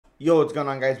Yo, what's going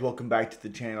on, guys? Welcome back to the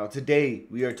channel. Today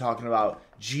we are talking about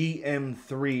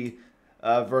GM3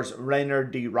 versus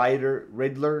Reinier D.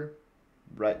 Riddler.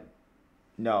 Right?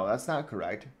 No, that's not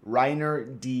correct.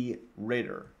 Reinier D.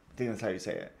 Ritter. I think that's how you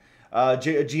say it.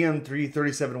 GM3,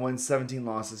 37 wins, 17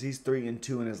 losses. He's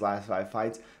 3-2 in his last 5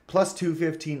 fights. Plus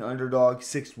 215 underdog,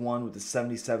 6-1 with a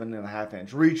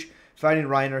 77.5-inch reach. Fighting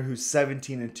Reinier, who's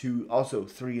 17-2, also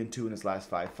 3-2 in his last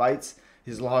 5 fights.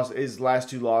 His last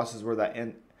 2 losses were that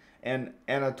and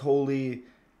Anatoly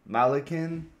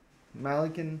Malikin.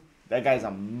 That guy's a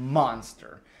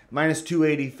monster. Minus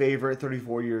 280 favorite,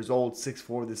 34 years old,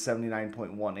 6'4", the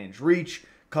 79.1-inch reach.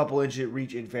 Couple inch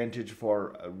reach advantage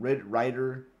for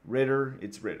Ritter.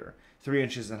 It's Ritter. 3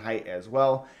 inches in height as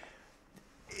well.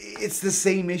 It's the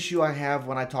same issue I have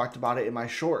when I talked about it in my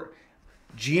short.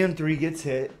 GM3 gets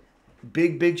hit.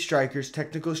 Big strikers,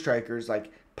 technical strikers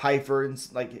like Pfeiffer and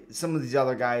like some of these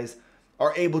other guys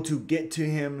are able to get to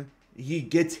him. He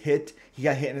gets hit. He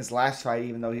got hit in his last fight,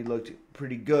 even though he looked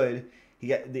pretty good. He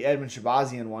got the Edmund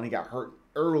Shabazian one. He got hurt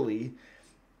early.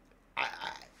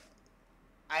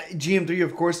 GM3,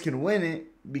 of course, can win it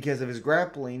because of his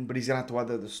grappling, but he's going to have to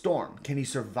weather the storm. Can he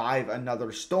survive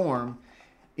another storm?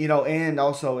 You know, and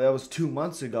also, it was 2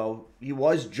 months ago. He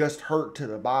was just hurt to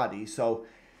the body. So,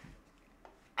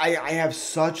 I have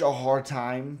such a hard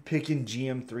time picking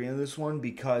GM3 in this one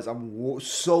because I'm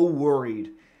so worried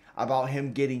about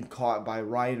him getting caught by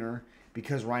Reinier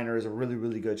because Reinier is a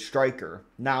really good striker.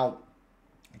 Now,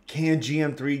 can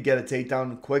GM3 get a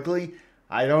takedown quickly?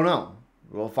 I don't know.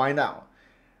 We'll find out.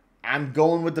 I'm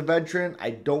going with the veteran.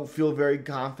 I don't feel very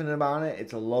confident about it.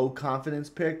 It's a low confidence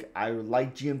pick. I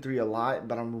like GM3 a lot,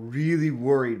 but I'm really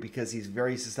worried because he's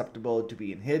very susceptible to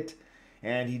being hit,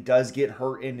 and he does get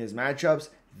hurt in his matchups.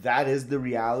 That is the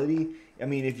reality. I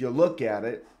mean, if you look at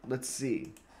it, let's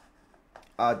see.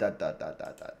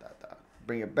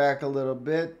 Bring it back a little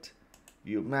bit.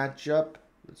 View matchup.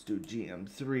 Let's do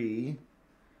GM3.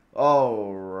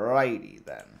 Alrighty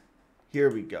then.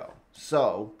 Here we go.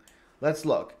 So, let's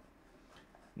look.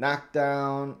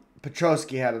 Knockdown.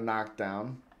 Petrosky had a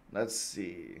knockdown. Let's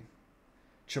see.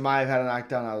 Chimaev had a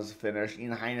knockdown. That was a finish.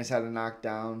 Ian Heines had a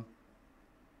knockdown.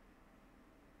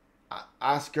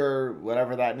 Oscar,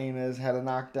 whatever that name is, had a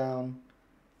knockdown.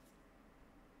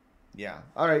 Yeah.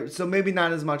 Alright, so maybe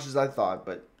not as much as I thought,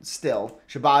 but still.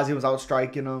 Shabazi was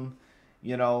outstriking him.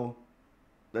 You know,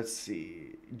 let's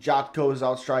see. Jotko was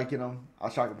outstriking him.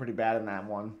 Outstriking pretty bad in that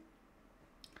one.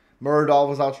 Muradov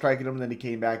was outstriking him, then he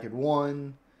came back and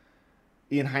won.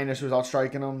 Ian Heinisch was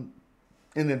outstriking him,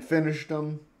 and then finished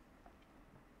him.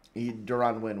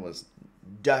 Duran Win was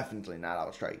definitely not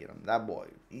outstriking him. That boy.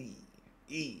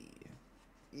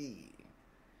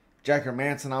 Jacker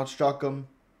Manson outstruck him.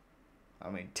 I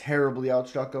mean, terribly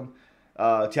outstruck him.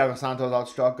 Thiago Santos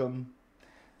outstruck him.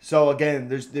 So again,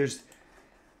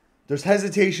 there's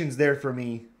hesitations there for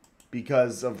me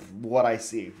because of what I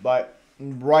see. But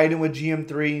riding with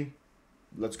GM3,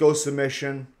 let's go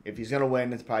submission. If he's gonna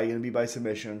win, it's probably gonna be by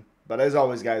submission. But as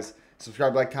always, guys,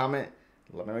 subscribe, like, comment.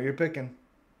 Let me know you're picking.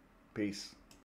 Peace.